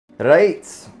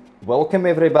Right, welcome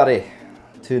everybody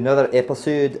to another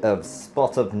episode of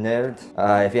Spot of Nerd.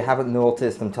 If you haven't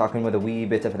noticed, I'm talking with a wee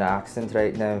bit of an accent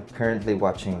right now. Currently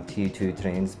watching T2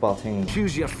 Trainspotting.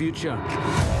 Choose your future.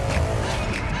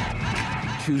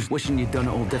 Choose wishing you'd done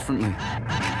it all differently.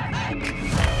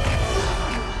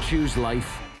 Choose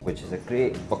life. Which is a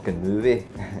great fucking movie,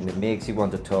 and it makes you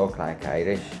want to talk like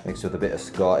Irish, mixed with a bit of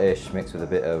Scottish, mixed with a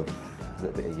little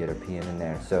bit of European in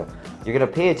there. So you're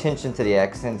gonna pay attention to the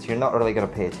accents. You're not really gonna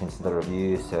pay attention to the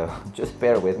review, so just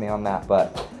bear with me on that.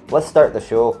 But let's start the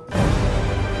show.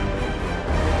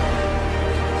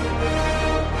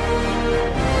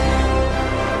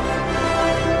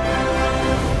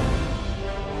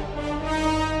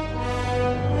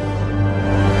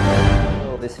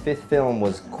 This fifth film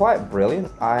was quite brilliant.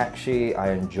 I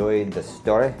enjoyed the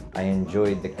story. I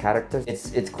enjoyed the characters.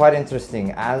 It's quite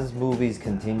interesting. As movies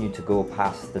continue to go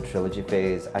past the trilogy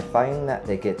phase, I find that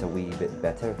they get a wee bit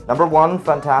better. Number one,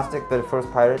 fantastic, the first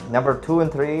Pirate. Number two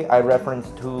and three, I reference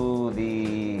to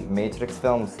the Matrix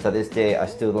films. To this day, I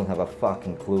still don't have a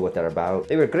fucking clue what they're about.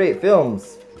 They were great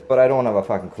films, but I don't have a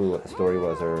fucking clue what the story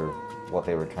was or what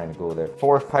they were trying to go there.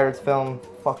 Fourth Pirates film,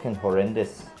 fucking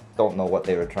horrendous. Don't know what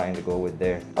they were trying to go with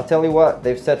there. I'll tell you what,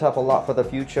 they've set up a lot for the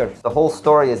future. The whole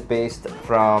story is based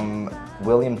from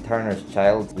William Turner's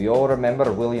child. We all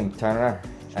remember William Turner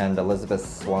and Elizabeth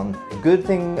Swann. The good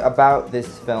thing about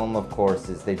this film, of course,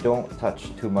 is they don't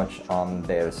touch too much on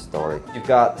their story. You've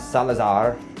got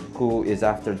Salazar, who is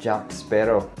after Jack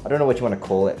Sparrow. I don't know what you want to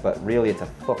call it, but really it's a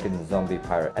fucking zombie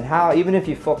pirate. And how, even if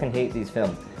you fucking hate these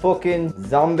films, fucking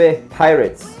zombie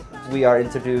pirates. We are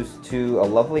introduced to a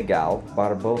lovely gal,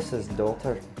 Barbossa's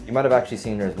daughter. You might have actually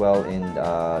seen her as well in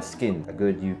Skin, a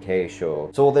good UK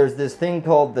show. So there's this thing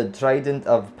called the Trident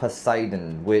of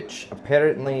Poseidon, which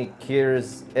apparently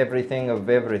cures everything of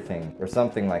everything, or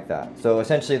something like that. So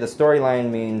essentially the storyline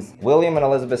means William and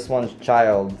Elizabeth Swann's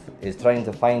child is trying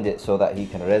to find it so that he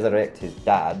can resurrect his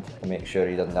dad to make sure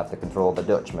he doesn't have to control the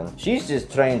Dutchman. She's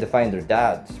just trying to find her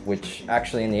dad, which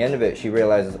actually in the end of it she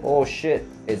realizes, oh shit,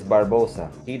 it's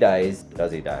Barbossa. He dies.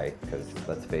 Does he die? Because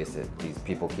let's face it, these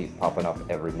people keep popping up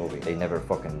every movie. They never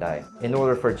fucking die. In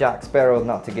order for Jack Sparrow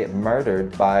not to get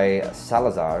murdered by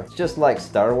Salazar, it's just like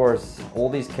Star Wars. All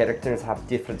these characters have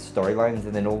different storylines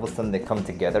and then all of a sudden they come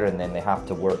together and then they have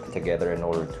to work together in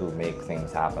order to make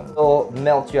things happen. So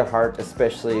melt your heart,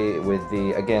 especially with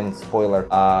the, again, spoiler,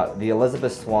 the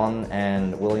Elizabeth Swann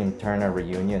and William Turner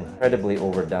reunion. Incredibly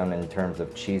overdone in terms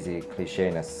of cheesy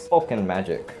clichéness. Fucking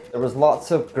magic. There was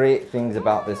lots of great things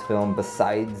about this film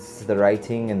besides the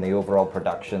writing and the overall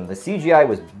production. The CGI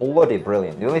was bloody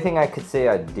brilliant. The only thing I could say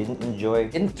I didn't enjoy,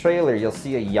 in the trailer you'll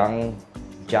see a young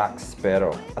Jack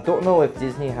Sparrow. I don't know if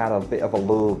Disney had a bit of a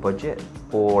low budget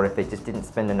or if they just didn't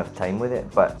spend enough time with it,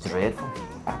 but dreadful.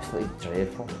 Absolutely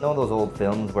dreadful. You know those old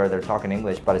films where they're talking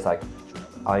English but it's like,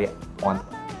 I want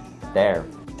there.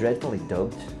 Dreadfully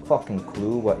dubbed. Fucking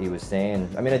clue what he was saying.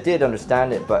 I mean, I did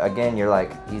understand it, but again, you're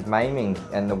like, he's miming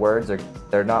and the words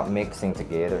they're not mixing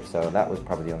together, so that was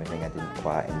probably the only thing I didn't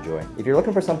quite enjoy. If you're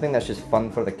looking for something that's just fun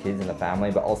for the kids and the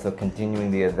family, but also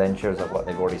continuing the adventures of what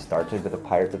they've already started with the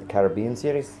Pirates of the Caribbean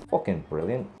series, fucking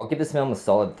brilliant. I'll give this film a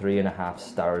solid 3.5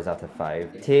 stars out of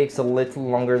 5. It takes a little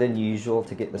longer than usual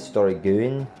to get the story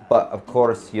going, but of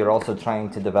course, you're also trying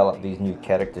to develop these new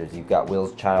characters. You've got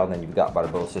Will's child and you've got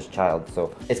Barbossa's child,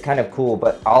 so it's kind of cool,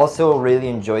 but I also really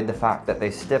enjoyed the fact that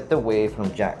they stepped away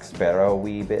from Jack Sparrow a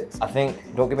wee bit. I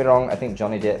think, don't get me wrong, I think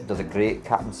Johnny Depp does a great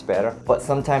Captain Sparrow, but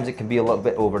sometimes it can be a little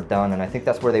bit overdone, and I think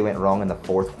that's where they went wrong in the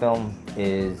fourth film,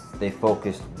 is they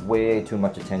focused way too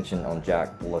much attention on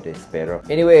Jack bloody Sparrow.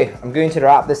 Anyway, I'm going to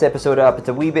wrap this episode up. It's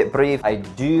a wee bit brief. I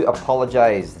do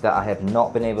apologize that I have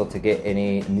not been able to get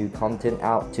any new content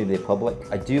out to the public.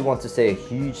 I do want to say a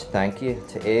huge thank you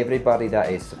to everybody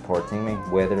that is supporting me,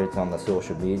 whether it's on the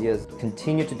social medias.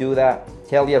 Continue to do that.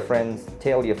 Tell your friends,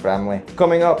 tell your family.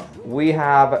 Coming up, we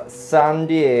have San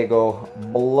Diego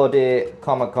bloody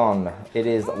Comic-Con. It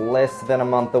is less than a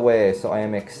month away, so I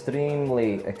am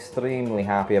extremely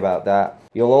happy about that.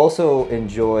 You'll also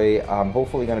enjoy, I'm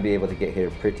hopefully going to be able to get here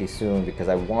pretty soon because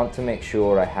I want to make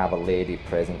sure I have a lady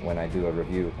present when I do a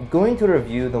review. I'm going to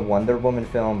review the Wonder Woman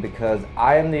film because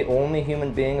I am the only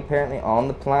human being apparently on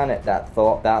the planet that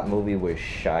thought that movie was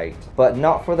shite. But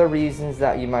not for the reasons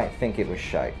that you might think it was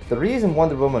shite. The reason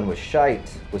Wonder Woman was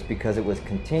shite was because it was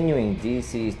continuing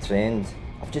DC's trend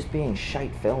of just being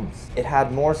shite films. It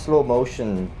had more slow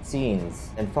motion scenes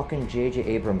than fucking J.J.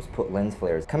 Abrams put lens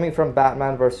flares. Coming from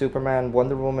Batman vs Superman,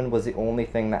 Wonder Woman was the only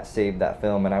thing that saved that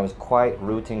film, and I was quite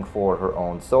rooting for her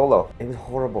own solo. It was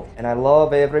horrible. And I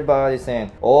love everybody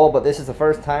saying, oh, but this is the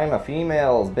first time a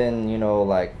female's been, you know,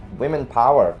 like, women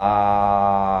power.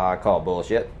 I call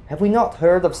bullshit. Have we not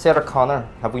heard of Sarah Connor?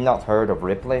 Have we not heard of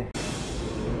Ripley?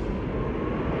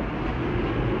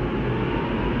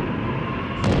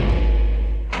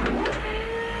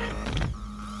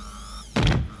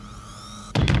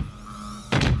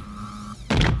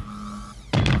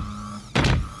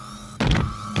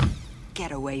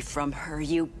 Get away from her,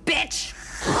 you bitch!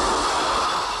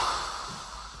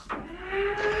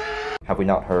 Have we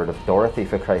not heard of Dorothy,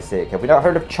 for Christ's sake? Have we not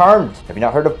heard of Charmed? Have you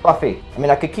not heard of Buffy? I mean,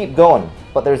 I could keep going,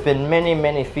 but there's been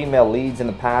many female leads in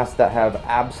the past that have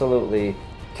absolutely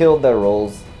killed their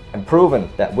roles and proven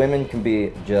that women can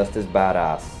be just as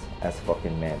badass as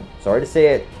fucking men. Sorry to say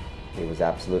it, it was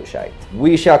absolute shite.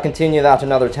 We shall continue that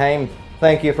another time.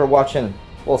 Thank you for watching.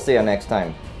 We'll see you next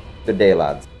time. Good day,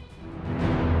 lads.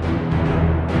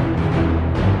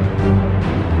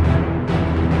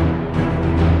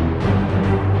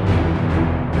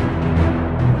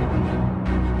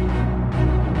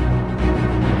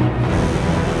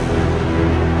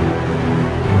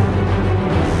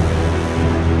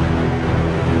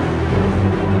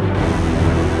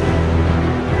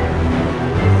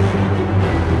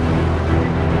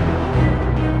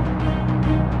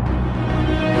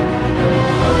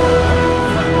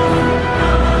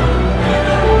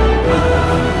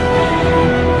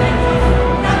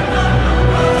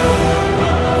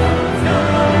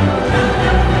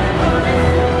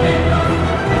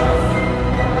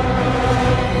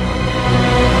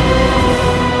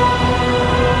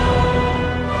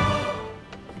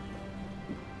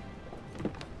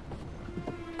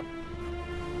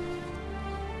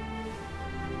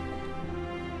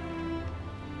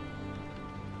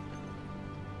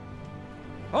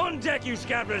 On deck, you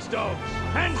scabrous dogs!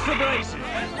 Hands to braces!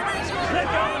 Let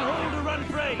go and hold to run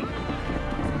free!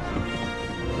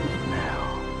 Now,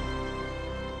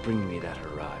 bring me that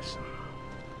horizon.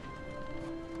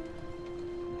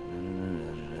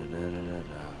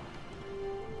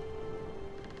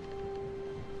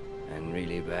 And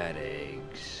really bad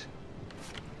eggs.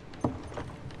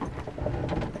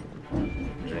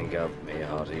 Drink up, me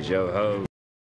hearty Yo-ho.